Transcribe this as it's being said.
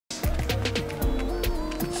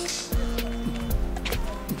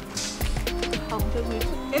just going to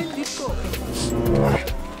end this talk.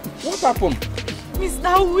 What happened?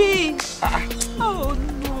 Mr. Wayne. Oh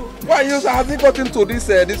no. Why has he gotten to this?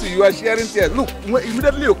 You are sharing tears. Look,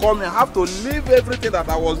 immediately you call me, I have to leave everything that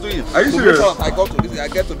I was doing. Are you serious? I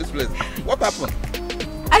get to this place. What happened?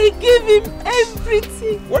 I gave him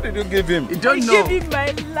everything. What did you give him? I gave him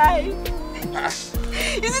my life.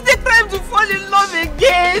 Is it a crime to fall in love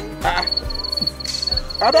again?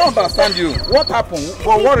 I don't understand you. What happened?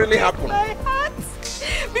 What really happened? My heart.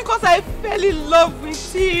 Because I fell in love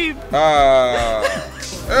with him.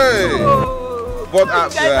 Hey. Oh, but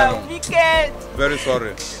you guys are wicked. Very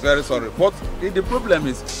sorry. But the problem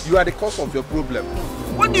is, you are the cause of your problem.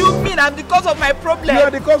 What do you mean I'm the cause of my problem? You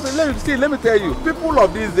are the cause. Let me tell you, people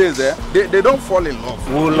of these days, they don't fall in love.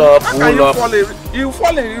 You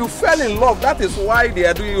fell in love. That is why they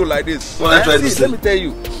are doing you like this. Let me tell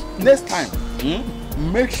you, next time,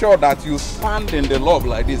 make sure that you stand in the love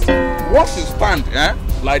like this. Once you stand,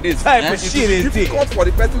 like this, it's difficult for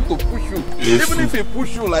the person to push you. Even if he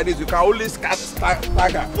push you like this, you can only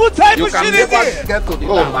stagger. You can never get to the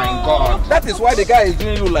Oh my God. That is why the guy is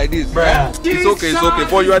doing you like this. It's okay.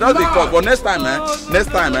 But you are not the cause. But next time,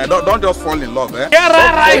 don't just fall in love. Don't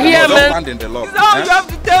stand in the love. Is that all you have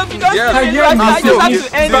to tell me? Just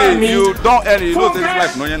If you don't end it, you know this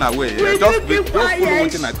life no away. Just follow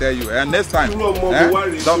what I tell you. And next time,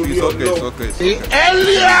 it's okay. The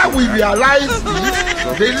earlier we realize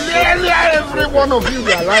this, the earlier every one of you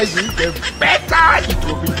realize it, the better it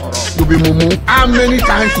will be for us. To be mumu. How many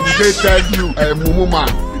times did they tell you, mumu man?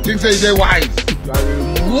 You think say they're wise? You are a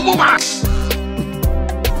mumu man.